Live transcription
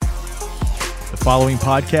following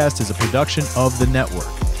podcast is a production of the network.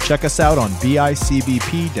 Check us out on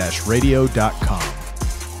bicbp-radio.com.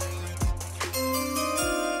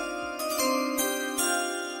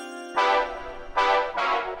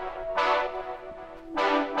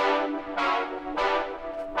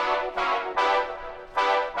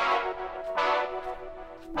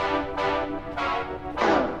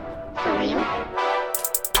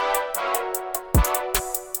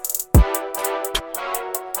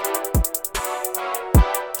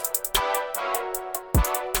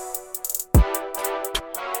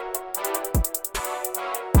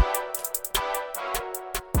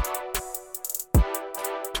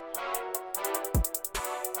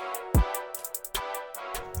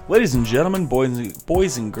 Ladies and gentlemen,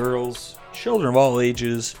 boys and girls, children of all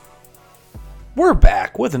ages, we're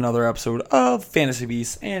back with another episode of Fantasy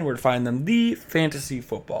Beasts, and we're to find them, the Fantasy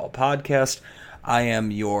Football Podcast. I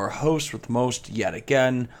am your host with the most yet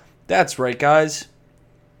again. That's right, guys.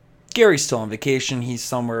 Gary's still on vacation. He's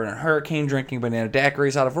somewhere in a hurricane drinking banana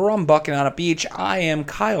daiquiris out of a rum bucket on a beach. I am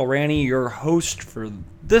Kyle Ranney, your host for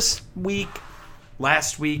this week,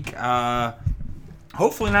 last week,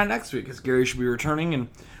 hopefully not next week, because Gary should be returning, and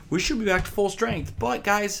we should be back to full strength. But,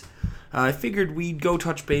 guys, I figured we'd go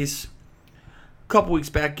touch base. A couple weeks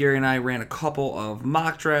back, Gary and I ran a couple of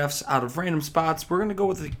mock drafts out of random spots. We're going to go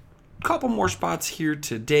with a couple more spots here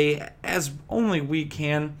today, as only we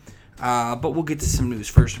can. But we'll get to some news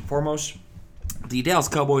first and foremost. The Dallas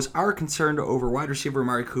Cowboys are concerned over wide receiver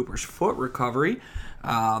Amari Cooper's foot recovery.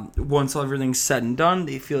 Once everything's said and done,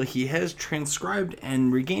 they feel he has transcribed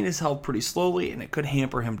and regained his health pretty slowly, and it could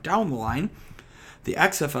hamper him down the line. The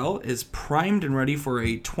XFL is primed and ready for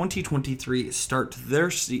a 2023 start to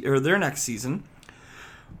their next season.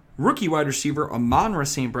 Rookie wide receiver Amon-Ra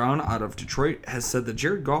St. Brown out of Detroit has said that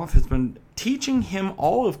Jared Goff has been teaching him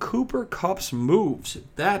all of Cooper Kupp's moves.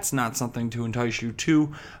 That's not something to entice you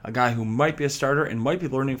to a guy who might be a starter and might be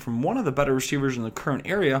learning from one of the better receivers in the current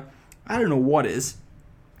area. I don't know what is.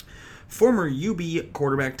 Former UB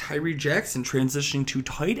quarterback Tyree Jackson transitioning to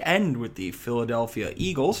tight end with the Philadelphia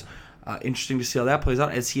Eagles. Interesting to see how that plays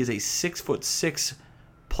out, as he is a 6'6"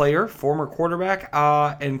 player, former quarterback,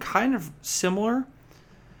 and kind of similar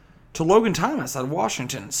to Logan Thomas out of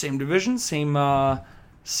Washington. Same division, same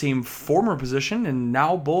former position, and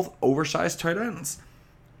now both oversized tight ends.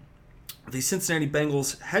 The Cincinnati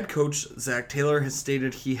Bengals head coach, Zach Taylor, has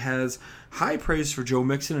stated he has high praise for Joe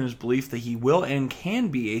Mixon and his belief that he will and can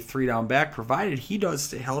be a three-down back, provided he does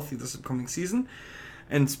stay healthy this upcoming season.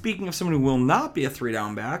 And speaking of someone who will not be a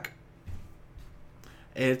three-down back,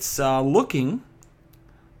 it's looking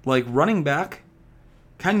like running back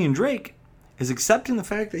Kenyon Drake is accepting the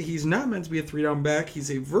fact that he's not meant to be a three-down back.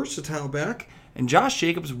 He's a versatile back, and Josh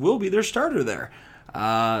Jacobs will be their starter there.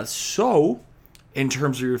 So, in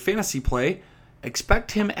terms of your fantasy play,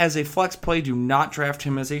 expect him as a flex play. Do not draft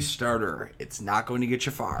him as a starter. It's not going to get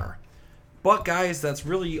you far. But, guys, that's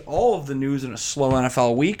really all of the news in a slow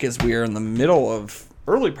NFL week, as we are in the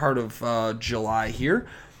early part of July here.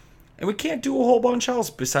 And we can't do a whole bunch else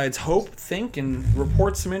besides hope, think, and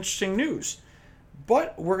report some interesting news.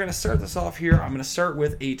 But we're going to start this off here. I'm going to start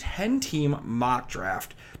with a 10-team mock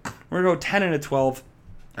draft. We're going to go 10 and a 12.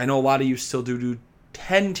 I know a lot of you still do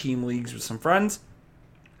 10-team leagues with some friends.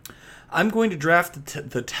 I'm going to draft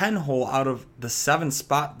the 10 hole out of the 7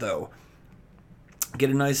 spot, though. Get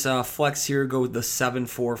a nice flex here. Go with the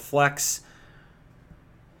 7-4 flex.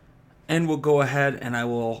 And we'll go ahead and I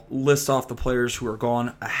will list off the players who are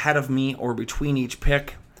gone ahead of me or between each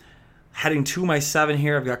pick. Heading to my 7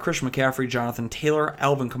 here, I've got Christian McCaffrey, Jonathan Taylor,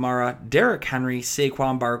 Alvin Kamara, Derrick Henry,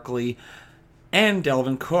 Saquon Barkley, and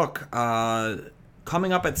Dalvin Cook.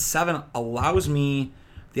 Coming up at 7 allows me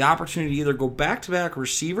the opportunity to either go back-to-back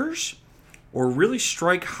receivers or really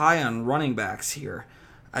strike high on running backs here.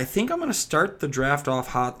 I think I'm going to start the draft off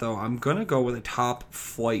hot, though. I'm going to go with a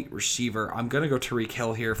top-flight receiver. I'm going to go Tyreek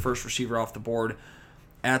Hill here, first receiver off the board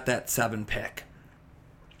at that 7 pick.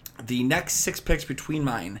 The next 6 picks between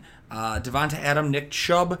mine, Devonta Adams, Nick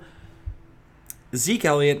Chubb, Zeke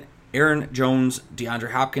Elliott, Aaron Jones,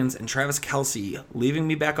 DeAndre Hopkins, and Travis Kelce, leaving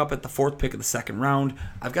me back up at the 4th pick of the 2nd round.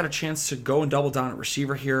 I've got a chance to go and double down at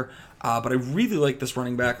receiver here, but I really like this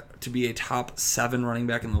running back to be a top 7 running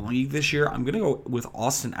back in the league this year. I'm going to go with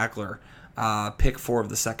Austin Eckler, pick 4 of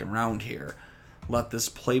the 2nd round here. Let this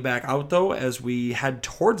play back out, though, as we head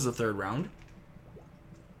towards the 3rd round.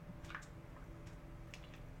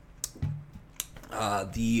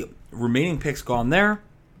 The remaining picks gone there.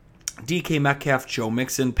 DK Metcalf, Joe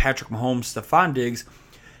Mixon, Patrick Mahomes, Stephon Diggs,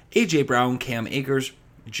 A.J. Brown, Cam Akers,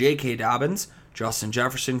 J.K. Dobbins, Justin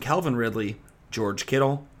Jefferson, Calvin Ridley, George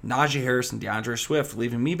Kittle, Najee Harris, and DeAndre Swift,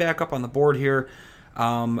 leaving me back up on the board here.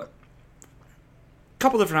 Couple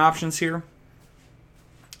different options here,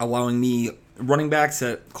 allowing me running backs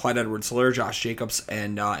at Clyde Edwards-Helaire, Josh Jacobs,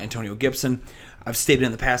 and Antonio Gibson. I've stated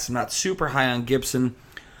in the past I'm not super high on Gibson.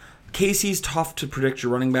 Casey's tough to predict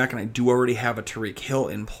your running back, and I do already have a Tyreek Hill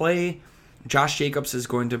in play. Josh Jacobs is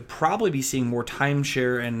going to probably be seeing more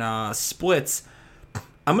timeshare and splits.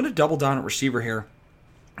 I'm going to double down at receiver here.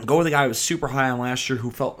 Go with a guy who was super high on last year who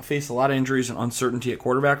faced a lot of injuries and uncertainty at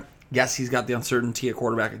quarterback. Yes, he's got the uncertainty at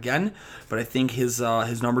quarterback again, but I think his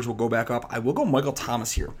numbers will go back up. I will go Michael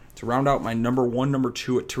Thomas here to round out my number 1, number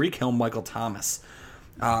 2 at Tyreek Hill, Michael Thomas.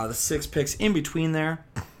 The 6 picks in between there.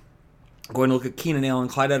 I'm going to look at Keenan Allen,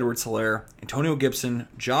 Clyde Edwards-Helaire, Antonio Gibson,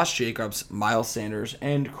 Josh Jacobs, Miles Sanders,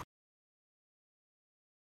 and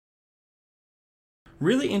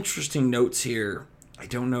really interesting notes here. I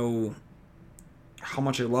don't know how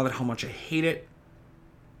much I love it, how much I hate it.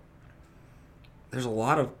 There's a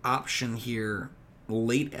lot of option here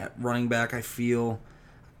late at running back. I feel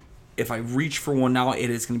if I reach for one now, it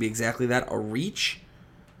is going to be exactly that, a reach.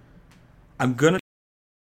 I'm going to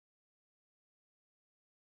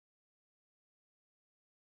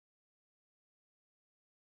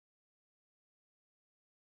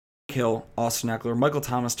Hill, Austin Eckler, Michael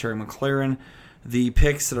Thomas, Terry McLaurin. The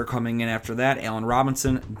picks that are coming in after that: Allen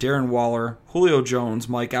Robinson, Darren Waller, Julio Jones,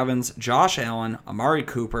 Mike Evans, Josh Allen, Amari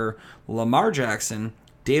Cooper, Lamar Jackson,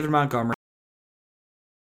 David Montgomery.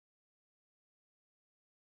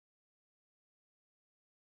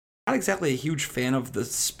 Not exactly a huge fan of the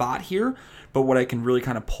spot here, but what I can really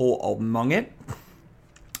kind of pull among it,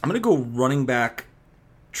 I'm going to go running back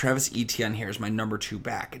Travis Etienne here as my number 2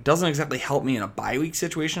 back. It doesn't exactly help me in a bye week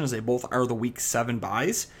situation as they both are the week 7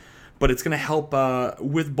 buys, but it's going to help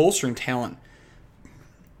with bolstering talent.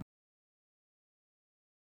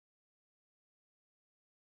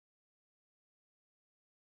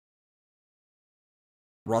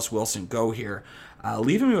 Russ Wilson go here,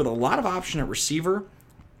 leaving me with a lot of option at receiver,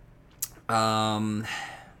 and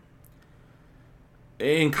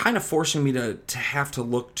kind of forcing me to have to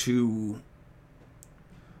look to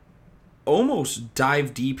almost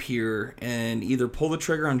dive deep here and either pull the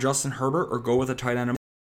trigger on Justin Herbert or go with a tight end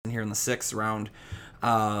here in the 6th round.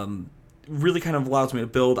 Really kind of allows me to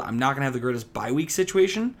build. I'm not going to have the greatest bye week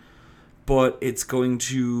situation, but it's going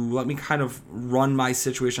to let me kind of run my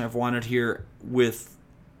situation I've wanted here with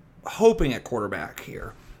hoping at quarterback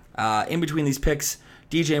here. In between these picks,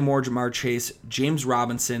 DJ Moore, Jamar Chase, James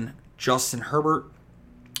Robinson, Justin Herbert,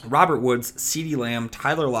 Robert Woods, CeeDee Lamb,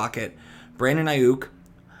 Tyler Lockett, Brandon Ayuk.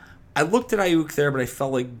 I looked at Ayuk there, but I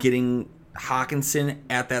felt like getting Hawkinson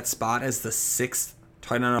at that spot as the 6th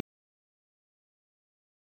tight end.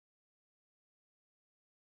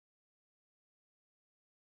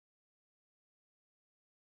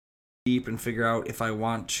 Deep and figure out if I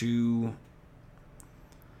want to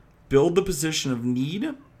build the position of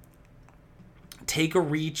need, take a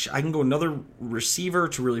reach. I can go another receiver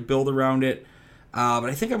to really build around it. But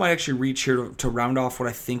I think I might actually reach here to round off what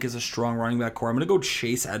I think is a strong running back core. I'm going to go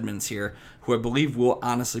Chase Edmonds here, who I believe will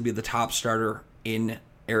honestly be the top starter in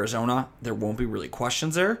Arizona. There won't be really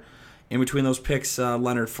questions there. In between those picks,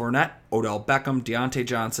 Leonard Fournette, Odell Beckham, Deontay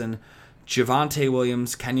Johnson, Javonte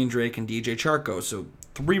Williams, Kenyon Drake, and DJ Chark go. So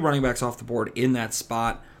 3 running backs off the board in that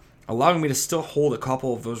spot, allowing me to still hold a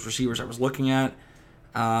couple of those receivers I was looking at.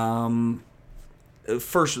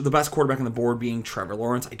 First, the best quarterback on the board being Trevor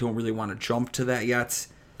Lawrence. I don't really want to jump to that yet.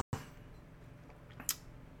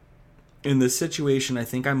 In this situation, I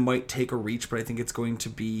think I might take a reach, but I think it's going to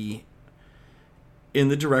be in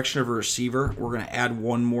the direction of a receiver. We're going to add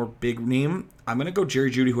one more big name. I'm going to go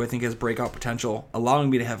Jerry Jeudy, who I think has breakout potential,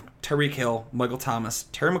 allowing me to have Tyreek Hill, Michael Thomas,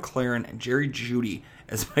 Terry McLaurin, and Jerry Jeudy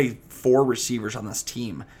as my 4 receivers on this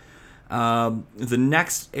team. The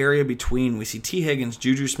next area between, we see T. Higgins,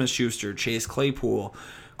 Juju Smith-Schuster, Chase Claypool,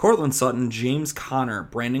 Cortland Sutton, James Conner,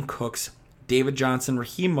 Brandon Cooks, David Johnson,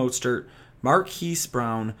 Raheem Mostert, Marquise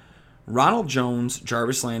Brown, Ronald Jones,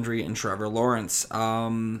 Jarvis Landry, and Trevor Lawrence. It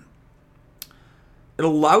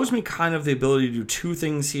allows me kind of the ability to do 2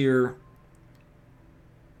 things here.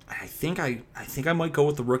 I think I might go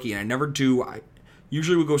with the rookie, and I never do. I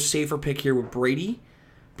usually would go safer pick here with Brady,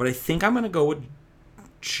 but I think I'm going to go with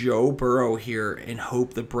Joe Burrow here and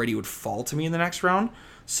hope that Brady would fall to me in the next round.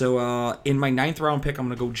 So in my 9th round pick, I'm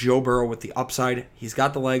going to go Joe Burrow with the upside. He's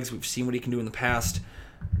got the legs. We've seen what he can do in the past.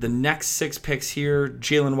 The next 6 picks here: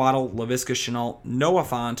 Jalen Waddle, Laviska Shenault, Noah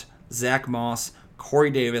Fant, Zach Moss,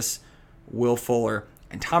 Corey Davis, Will Fuller.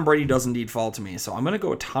 And Tom Brady does indeed fall to me. So I'm going to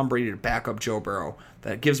go with Tom Brady to back up Joe Burrow.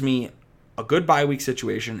 That gives me a good bye week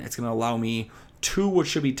situation. It's going to allow me 2 what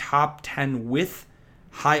should be top 10 with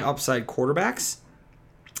high upside quarterbacks.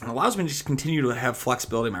 It allows me to just continue to have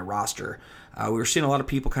flexibility in my roster. We were seeing a lot of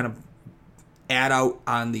people kind of add out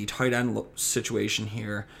on the tight end situation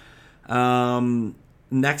here.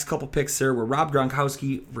 Next couple picks there were Rob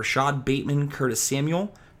Gronkowski, Rashad Bateman, Curtis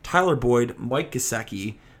Samuel, Tyler Boyd, Mike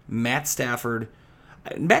Gesicki, Matt Stafford.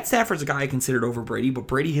 Matt Stafford's a guy I considered over Brady, but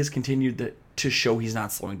Brady has continued to show he's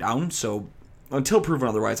not slowing down. So until proven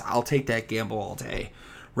otherwise, I'll take that gamble all day.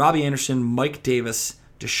 Robbie Anderson, Mike Davis,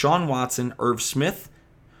 Deshaun Watson, Irv Smith,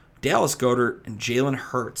 Dallas Goedert, and Jalen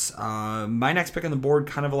Hurts. My next pick on the board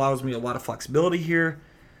kind of allows me a lot of flexibility here.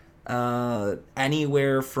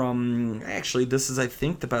 Anywhere from, actually, this is, I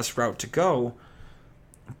think, the best route to go.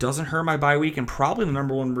 Doesn't hurt my bye week, and probably the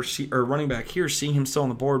number one running back here, seeing him still on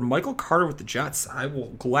the board, Michael Carter with the Jets. I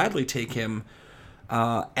will gladly take him.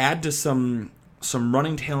 Add to some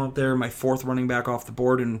running talent there, my fourth running back off the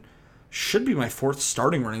board, and should be my fourth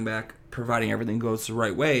starting running back, providing everything goes the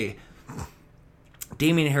right way.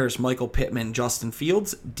 Damian Harris, Michael Pittman, Justin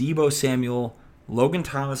Fields, Deebo Samuel, Logan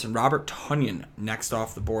Thomas, and Robert Tonyan next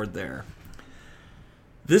off the board there.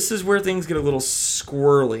 This is where things get a little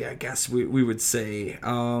squirrely, I guess we would say.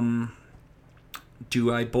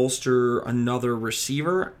 Do I bolster another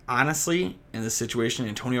receiver? Honestly, in this situation,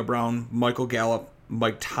 Antonio Brown, Michael Gallup,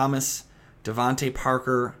 Mike Thomas, Devontae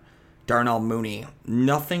Parker, Darnell Mooney.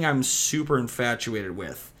 Nothing I'm super infatuated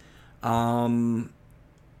with.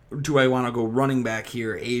 Do I want to go running back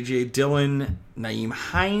here? A.J. Dillon, Nyheim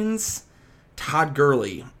Hines, Todd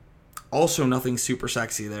Gurley. Also nothing super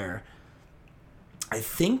sexy there. I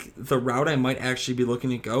think the route I might actually be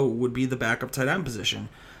looking to go would be the backup tight end position.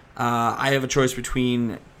 I have a choice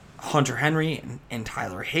between Hunter Henry and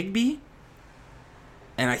Tyler Higbee.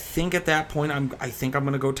 And I think at that point, I'm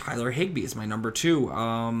going to go Tyler Higbee as my number 2.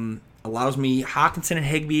 Allows me Hockenson and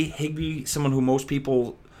Higbee. Higbee, someone who most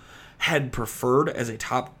people had preferred as a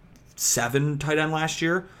top 7 tight end last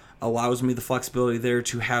year, allows me the flexibility there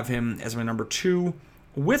to have him as my number 2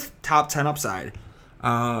 with top 10 upside.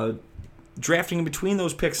 Drafting in between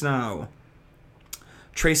those picks now.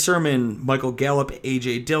 Trey Sermon, Michael Gallup,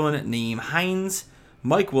 A.J. Dillon, Nyheim Hines,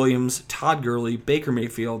 Mike Williams, Todd Gurley, Baker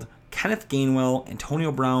Mayfield, Kenneth Gainwell,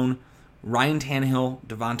 Antonio Brown, Ryan Tannehill,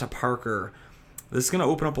 Devonta Parker. This is going to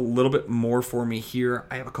open up a little bit more for me here.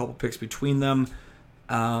 I have a couple picks between them.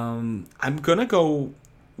 I'm going to go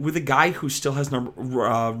with a guy who still has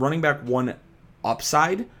running back 1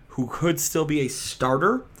 upside, who could still be a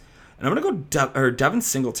starter. And I'm going to go Devin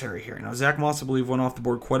Singletary here. Now, Zach Moss, I believe, went off the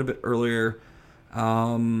board quite a bit earlier.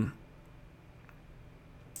 What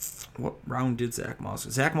round did Zach Moss?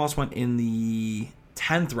 Zach Moss went in the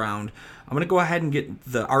 10th round. I'm going to go ahead and get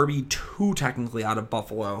the RB2 technically out of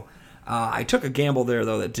Buffalo. I took a gamble there,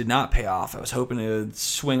 though, that did not pay off. I was hoping to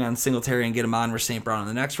swing on Singletary and get him on St. Brown in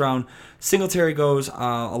the next round. Singletary goes,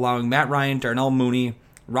 allowing Matt Ryan, Darnell Mooney,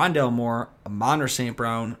 Rondale Moore, Amon St.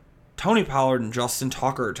 Brown, Tony Pollard, and Justin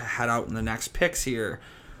Tucker to head out in the next picks here.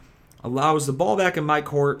 Allows the ball back in my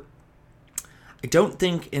court. I don't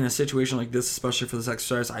think in a situation like this, especially for this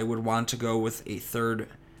exercise, I would want to go with a third.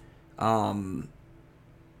 I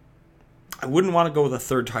wouldn't want to go with a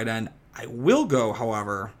third tight end. I will go,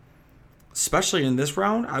 however, especially in this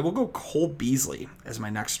round, I will go Cole Beasley as my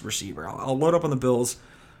next receiver. I'll load up on the Bills.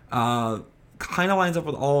 Kind of lines up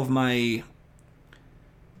with all of my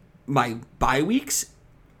bye weeks.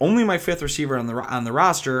 Only my 5th receiver on the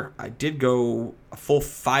roster. I did go a full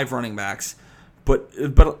 5 running backs, but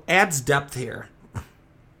it adds depth here.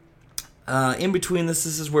 In between this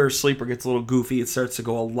is where Sleeper gets a little goofy. It starts to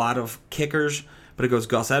go a lot of kickers, but it goes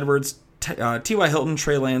Gus Edwards, T.Y. Hilton,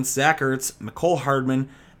 Trey Lance, Zach Ertz, Mecole Hardman,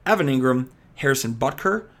 Evan Ingram, Harrison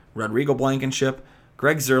Butker, Rodrigo Blankenship,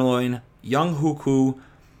 Greg Zerloin, Young Hoku,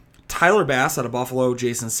 Tyler Bass out of Buffalo,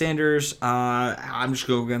 Jason Sanders. I'm just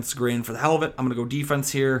going to go against the grain for the hell of it. I'm going to go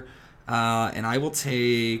defense here, and I will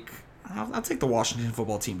take the Washington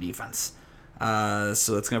football team defense.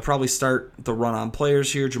 So it's going to probably start the run on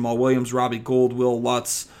players here. Jamal Williams, Robbie Gould, Will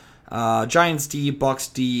Lutz, Giants D, Bucks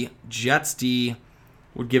D, Jets D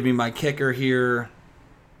would give me my kicker here.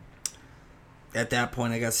 At that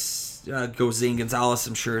point, I guess go Zane Gonzalez.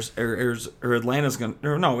 I'm sure Arizona's going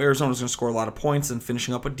to score a lot of points and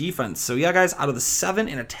finishing up with defense. So yeah, guys, out of the 7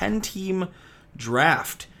 and a 10 team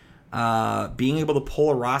draft, being able to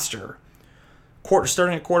pull a roster.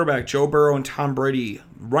 Starting at quarterback, Joe Burrow and Tom Brady.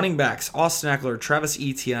 Running backs, Austin Eckler, Travis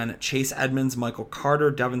Etienne, Chase Edmonds, Michael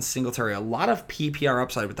Carter, Devin Singletary. A lot of PPR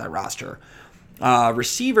upside with that roster.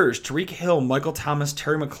 Receivers, Tyreek Hill, Michael Thomas,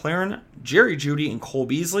 Terry McLaurin, Jerry Jeudy, and Cole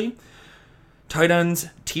Beasley. Tight ends,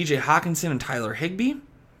 TJ Hockenson and Tyler Higbee.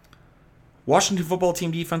 Washington football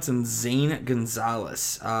team defense, and Zane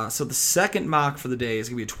Gonzalez. So the second mock for the day is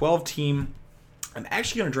going to be a 12-team. I'm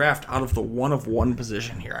actually going to draft out of the 1 of 1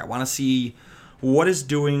 position here. I want to see what is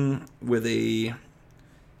doing with a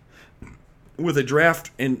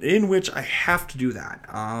draft in which I have to do that.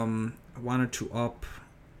 I wanted to I'll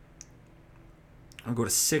go to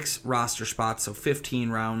 6 roster spots, so 15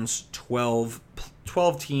 rounds, 12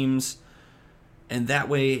 teams, and that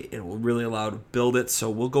way it will really allow to build it. So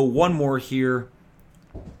we'll go one more here.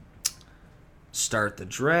 Start the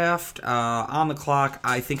draft. On the clock,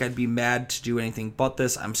 I think I'd be mad to do anything but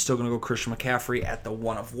this. I'm still going to go Christian McCaffrey at the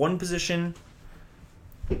 1 of 1 position.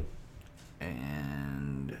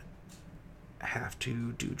 And I have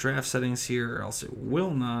to do draft settings here, or else it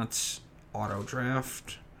will not auto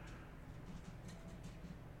draft.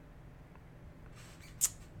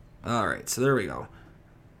 All right, so there we go.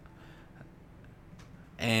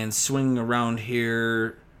 And swinging around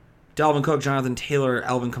here, Dalvin Cook, Jonathan Taylor,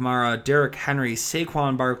 Alvin Kamara, Derrick Henry,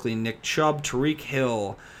 Saquon Barkley, Nick Chubb, Tariq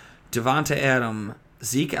Hill, Devonta Adams,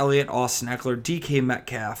 Zeke Elliott, Austin Eckler, DK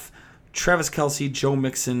Metcalf, Travis Kelce, Joe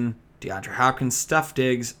Mixon, DeAndre Hopkins, Steph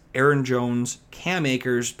Diggs, Aaron Jones, Cam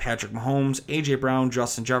Akers, Patrick Mahomes, A.J. Brown,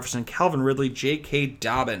 Justin Jefferson, Calvin Ridley, J.K.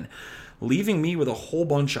 Dobbin, leaving me with a whole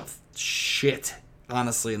bunch of shit,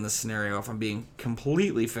 honestly, in this scenario, if I'm being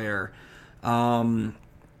completely fair.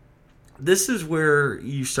 This is where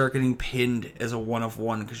you start getting pinned as a 1 of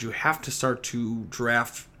 1, because you have to start to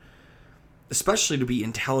draft, especially to be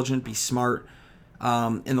intelligent, be smart.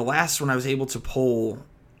 In the last one, I was able to pull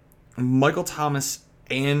Michael Thomas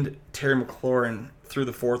and Terry McLaurin through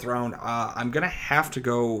the 4th round. I'm going to have to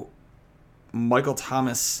go Michael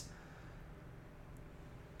Thomas.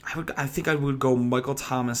 I think I would go Michael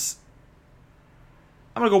Thomas.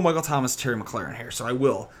 I'm going to go Michael Thomas, Terry McLaurin here, so I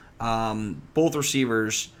will. Both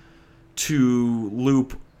receivers to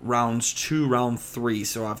loop rounds 2, round 3.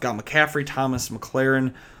 So I've got McCaffrey, Thomas,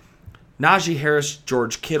 McLaurin, Najee Harris,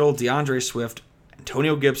 George Kittle, DeAndre Swift,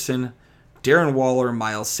 Antonio Gibson, Darren Waller,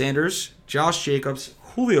 Miles Sanders, Josh Jacobs,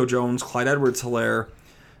 Julio Jones, Clyde Edwards-Helaire,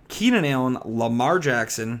 Keenan Allen, Lamar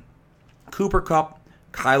Jackson, Cooper Kupp,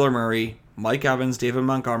 Kyler Murray, Mike Evans, David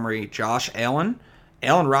Montgomery, Josh Allen,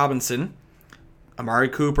 Allen Robinson, Amari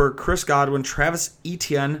Cooper, Chris Godwin, Travis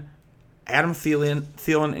Etienne, Adam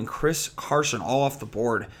Thielen, and Chris Carson all off the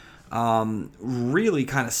board. Really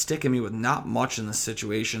kind of sticking me with not much in this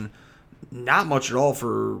situation. Not much at all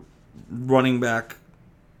for running back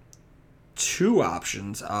 2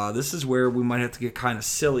 options. This is where we might have to get kind of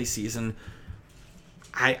silly season.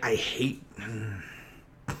 I hate...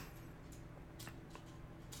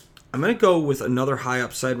 I'm going to go with another high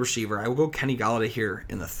upside receiver. I will go Kenny Golladay here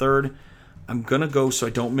in the 3rd. I'm going to go, so I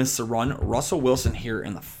don't miss the run, Russell Wilson here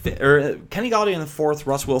in the 5th. Or Kenny Golladay in the 4th,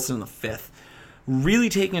 Russ Wilson in the 5th. Really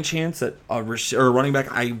taking a chance that a running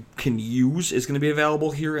back I can use is going to be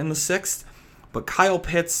available here in the 6th. But Kyle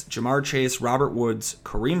Pitts, Jamar Chase, Robert Woods,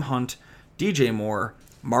 Kareem Hunt, DJ Moore,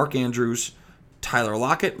 Mark Andrews, Tyler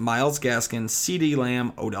Lockett, Myles Gaskin, CeeDee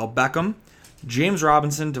Lamb, Odell Beckham, James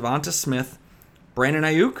Robinson, Devonta Smith, Brandon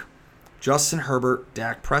Ayuk, Justin Herbert,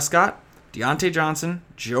 Dak Prescott, Deontay Johnson,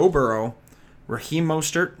 Joe Burrow, Raheem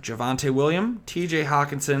Mostert, Javonte Williams, TJ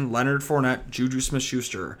Hawkinson, Leonard Fournette, Juju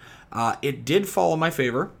Smith-Schuster. It did fall in my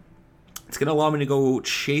favor. It's going to allow me to go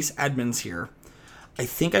Chase Edmonds here. I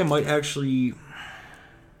think I might actually...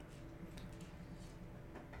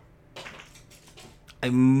 I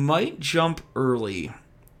might jump early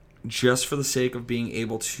just for the sake of being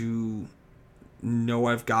able to know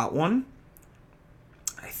I've got one.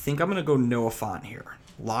 I think I'm going to go Noah Fant here.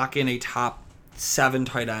 Lock in a top 7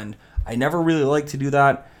 tight end. I never really like to do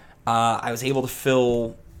that. I was able to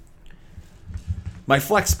fill my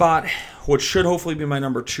flex spot, which should hopefully be my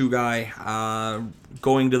number 2 guy,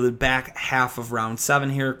 going to the back half of round 7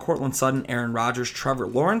 here. Cortland Sutton, Aaron Rodgers, Trevor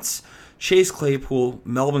Lawrence, Chase Claypool,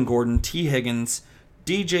 Melvin Gordon, T. Higgins,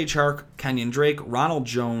 DJ Chark, Kenyon Drake, Ronald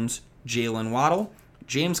Jones, Jalen Waddle,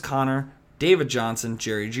 James Conner, David Johnson,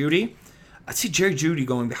 Jerry Jeudy. I see Jerry Jeudy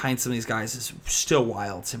going behind some of these guys is still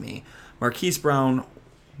wild to me. Marquise Brown,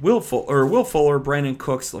 Will Fuller, Brandon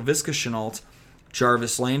Cooks, Laviska Shenault,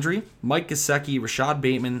 Jarvis Landry, Mike Gesicki, Rashad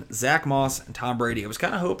Bateman, Zach Moss, and Tom Brady. I was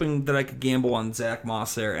kind of hoping that I could gamble on Zach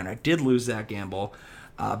Moss there, and I did lose that gamble.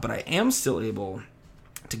 But I am still able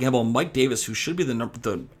to gamble on Mike Davis, who should be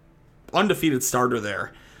the undefeated starter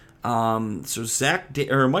there.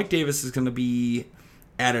 So Mike Davis is going to be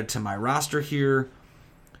added to my roster here.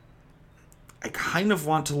 I kind of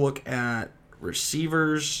want to look at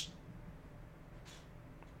receivers.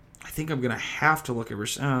 I think I'm going to have to look at...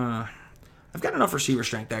 I've got enough receiver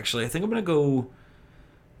strength, actually. I think I'm going to go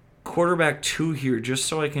quarterback 2 here just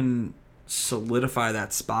so I can solidify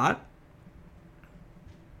that spot.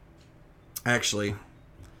 Actually,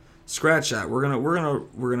 scratch that. We're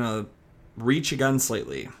gonna reach again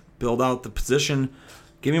slightly. Build out the position.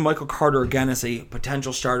 Give me Michael Carter again as a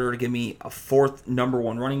potential starter to give me a fourth number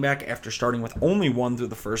one running back after starting with only one through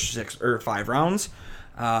the first 5 rounds.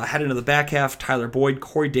 Head into the back half, Tyler Boyd,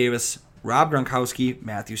 Corey Davis, Rob Gronkowski,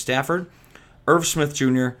 Matthew Stafford, Irv Smith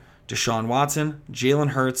Jr., Deshaun Watson, Jalen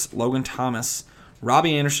Hurts, Logan Thomas,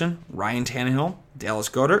 Robbie Anderson, Ryan Tannehill, Dallas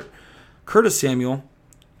Goedert, Curtis Samuel,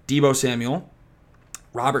 Deebo Samuel,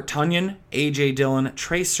 Robert Tonyan, A.J. Dillon,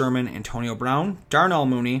 Trey Sermon, Antonio Brown, Darnell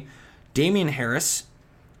Mooney, Damian Harris,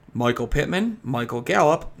 Michael Pittman, Michael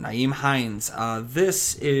Gallup, Nyheim Hines.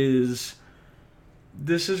 This is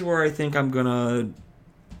where I think I'm going to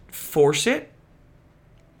force it.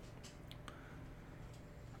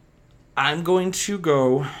 I'm going to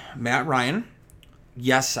go Matt Ryan.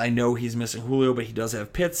 Yes, I know he's missing Julio, but he does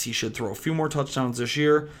have Pitts. He should throw a few more touchdowns this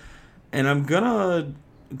year. And I'm going to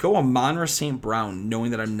go Amon-Ra St. Brown,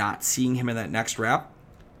 knowing that I'm not seeing him in that next wrap,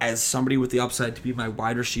 as somebody with the upside to be my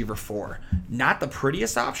wide receiver 4. Not the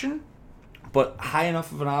prettiest option, but high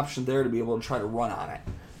enough of an option there to be able to try to run on it.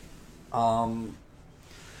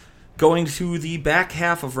 Going to the back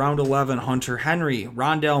half of round 11, Hunter Henry,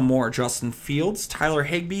 Rondale Moore, Justin Fields, Tyler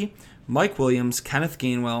Higbee, Mike Williams, Kenneth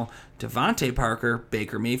Gainwell, Devontae Parker,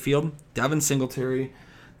 Baker Mayfield, Devin Singletary,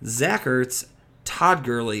 Zach Ertz, Todd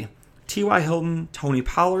Gurley, T.Y. Hilton, Tony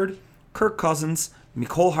Pollard, Kirk Cousins,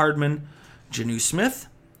 Mecole Hardman, Jonnu Smith,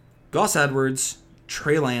 Gus Edwards,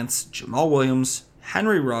 Trey Lance, Jamal Williams,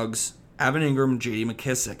 Henry Ruggs, Evan Ingram, J.D.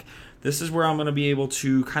 McKissick. This is where I'm going to be able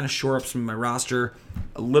to kind of shore up some of my roster.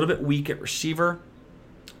 A little bit weak at receiver.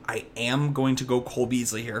 I am going to go Cole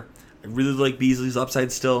Beasley here. I really like Beasley's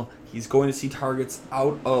upside still. He's going to see targets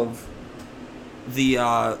out of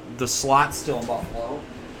the slot still in Buffalo.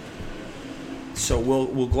 So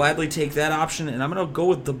we'll gladly take that option, and I'm going to go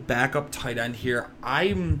with the backup tight end here.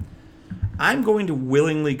 I'm going to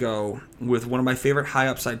willingly go with one of my favorite high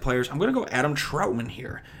upside players. I'm going to go Adam Troutman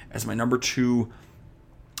here as my number 2.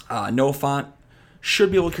 Noah Fant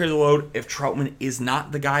should be able to carry the load if Troutman is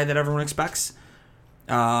not the guy that everyone expects.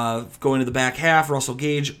 Going to the back half, Russell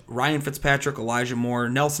Gage, Ryan Fitzpatrick, Elijah Moore,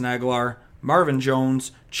 Nelson Aguilar, Marvin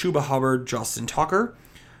Jones, Chuba Hubbard, Justin Tucker,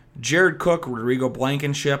 Jared Cook, Rodrigo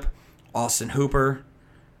Blankenship, Austin Hooper,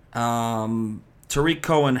 Tariq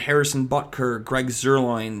Cohen, Harrison Butker, Greg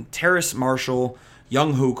Zuerlein, Terrace Marshall,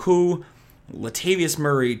 Younghoe Koo, Latavius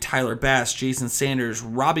Murray, Tyler Bass, Jason Sanders,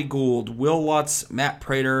 Robbie Gould, Will Lutz, Matt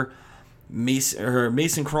Prater,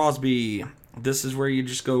 Mason Crosby. This is where you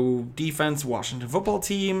just go defense, Washington football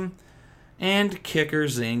team, and kicker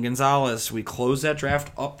Zane Gonzalez. We close that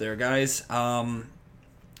draft up there, guys.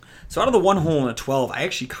 So out of the 1 hole in a 12, I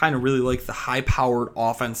actually kind of really like the high-powered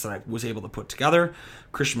offense that I was able to put together.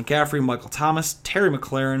 Christian McCaffrey, Michael Thomas, Terry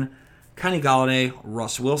McLaurin, Kenny Galladay,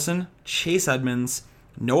 Russ Wilson, Chase Edmonds,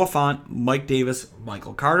 Noah Fant, Mike Davis,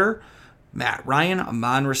 Michael Carter, Matt Ryan,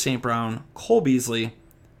 Amon-Ra St. Brown, Cole Beasley,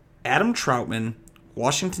 Adam Troutman,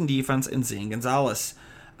 Washington defense, and Zane Gonzalez.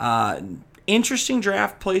 Interesting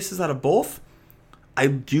draft places out of both. I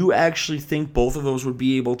do actually think both of those would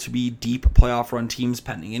be able to be deep playoff run teams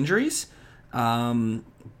pending injuries.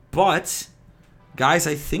 But, guys,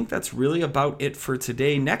 I think that's really about it for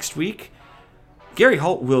today. Next week, Gary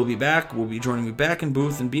Holt will be back. Will be joining me back in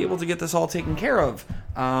booth and be able to get this all taken care of.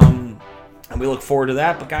 And we look forward to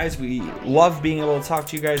that. But, guys, we love being able to talk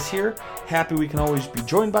to you guys here. Happy we can always be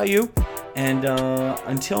joined by you. And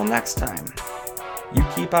until next time, you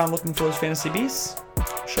keep on looking for those fantasy beasts.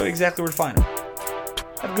 I'll show you exactly where to find them.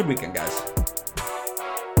 Have a good weekend, guys.